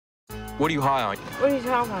What are you high on? What are you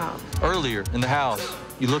talking about? Earlier, in the house,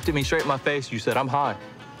 you looked at me straight in my face. You said, I'm high.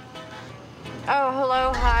 Oh,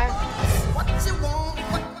 hello, hi. What you want,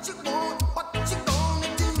 what you want, what you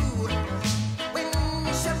gonna do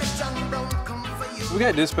when Chevy John Brown come for you? We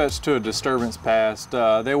got dispatched to a disturbance past.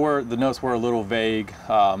 The notes were a little vague.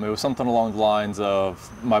 It was something along the lines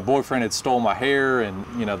of my boyfriend had stole my hair, and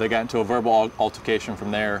they got into a verbal altercation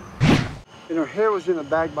from there. And her hair was in a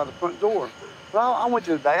bag by the front door. Well, I went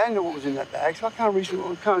to the bag. I didn't know what was in that bag, so I kind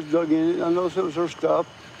of dug in it. I noticed it was her stuff.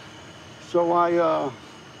 So I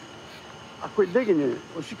quit digging in it.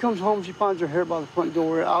 Well, she comes home, she finds her hair by the front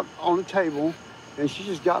door out on the table, and she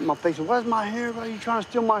just got in my face. Where's my hair? Are you trying to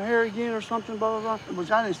steal my hair again or something, blah, blah, blah?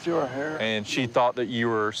 Which I didn't steal her hair. And she thought that you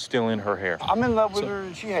were stealing her hair. I'm in love with her,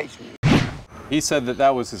 and she hates me. He said that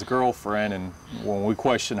that was his girlfriend, and when we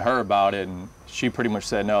questioned her about it, and she pretty much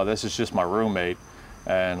said, no, this is just my roommate.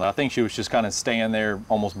 And I think she was just kind of staying there,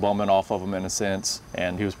 almost bumming off of him in a sense,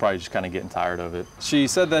 and he was probably just kind of getting tired of it. She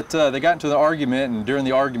said that they got into the argument, and during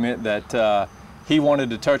the argument that he wanted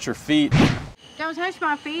to touch her feet. Don't touch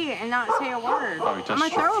my feet and not say a word. Oh, you touched I'm gonna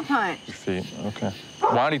throw a punch. your feet. Okay.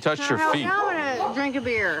 Why'd he touch your feet? I'm gonna drink a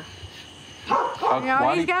beer.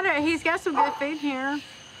 He's got some good food here.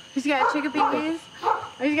 He's got chickpeas.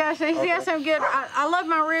 He's got some good. I love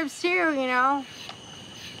my ribs too,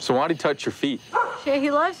 So why'd he touch your feet? Shit,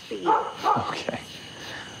 he loves feet. Okay.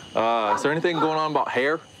 Is there anything going on about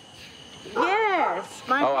hair? Yes.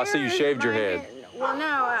 My Oh, I hair see you is shaved your my head. hair. Well,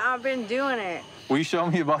 no, I've been doing it. Will you show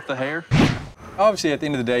me about the hair? Obviously, at the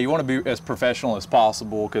end of the day, you want to be as professional as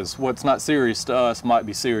possible, because what's not serious to us might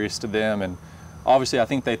be serious to them. And obviously, I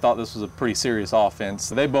think they thought this was a pretty serious offense.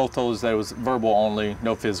 They both told us that it was verbal only,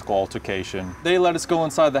 no physical altercation. They let us go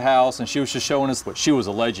inside the house, and she was just showing us what she was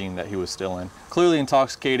alleging that he was stealing. Clearly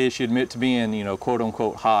intoxicated, she admitted to being, quote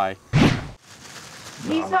unquote, high.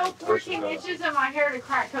 He sold 14 inches of my hair to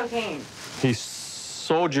crack cocaine. He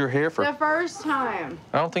sold your hair for... The first time.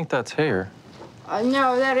 I don't think that's hair.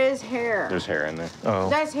 No, that is hair. There's hair in there. Oh.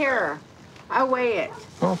 That's hair. I weigh it.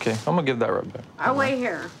 Okay, I'm gonna give that right back. I weigh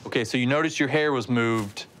hair. Okay, so you noticed your hair was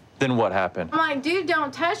moved, then what happened? I'm like, dude,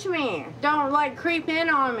 don't touch me. Don't, creep in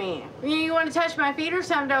on me. You want to touch my feet or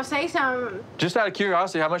something, don't say something. Just out of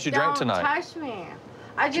curiosity, how much you drank tonight? Don't touch me.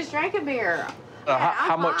 I just drank a beer.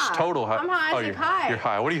 How much total? I'm high as a kite. You're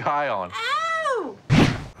high. What are you high on? Ow!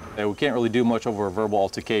 We can't really do much over a verbal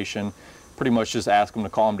altercation. Pretty much just ask them to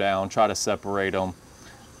calm down, try to separate them.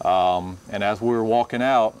 And as we were walking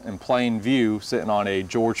out, in plain view, sitting on a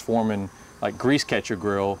George Foreman grease catcher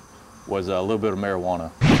grill, was a little bit of marijuana.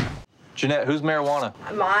 Jeanette, who's marijuana?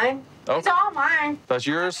 Mine. Oh. It's all mine. That's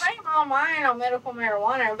yours? I claim all mine on medical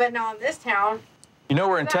marijuana, but not in this town. You know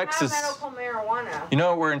we're in Texas. Medical marijuana. You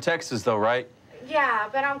know we're in Texas though, right? Yeah,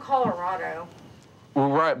 but I'm Colorado. We're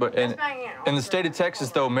right, but in the state of Texas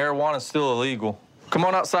though, marijuana is still illegal. Come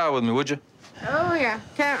on outside with me, would you? Oh, yeah.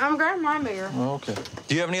 Okay, I'm grabbing my beer. Oh, okay.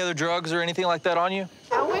 Do you have any other drugs or anything like that on you?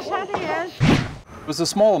 I wish I did. It was a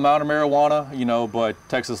small amount of marijuana, but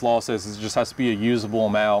Texas law says it just has to be a usable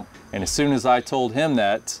amount. And as soon as I told him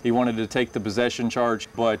that, he wanted to take the possession charge,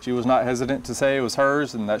 but he was not hesitant to say it was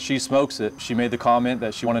hers and that she smokes it. She made the comment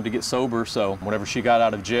that she wanted to get sober, so whenever she got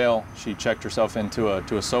out of jail, she checked herself into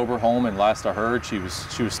a sober home, and last I heard, she was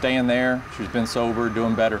staying there. She's been sober,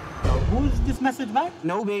 doing better. Who's this message back?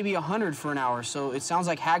 No, baby, 100 for an hour, so it sounds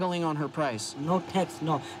like haggling on her price. No text,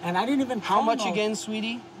 no. And I didn't even... How much again,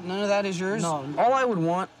 sweetie? None of that is yours? No. All I would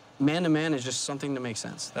want, man to man, is just something to make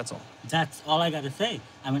sense. That's all. That's all I gotta say.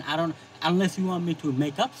 I mean, I don't... Unless you want me to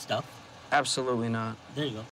make up stuff. Absolutely not. There you go.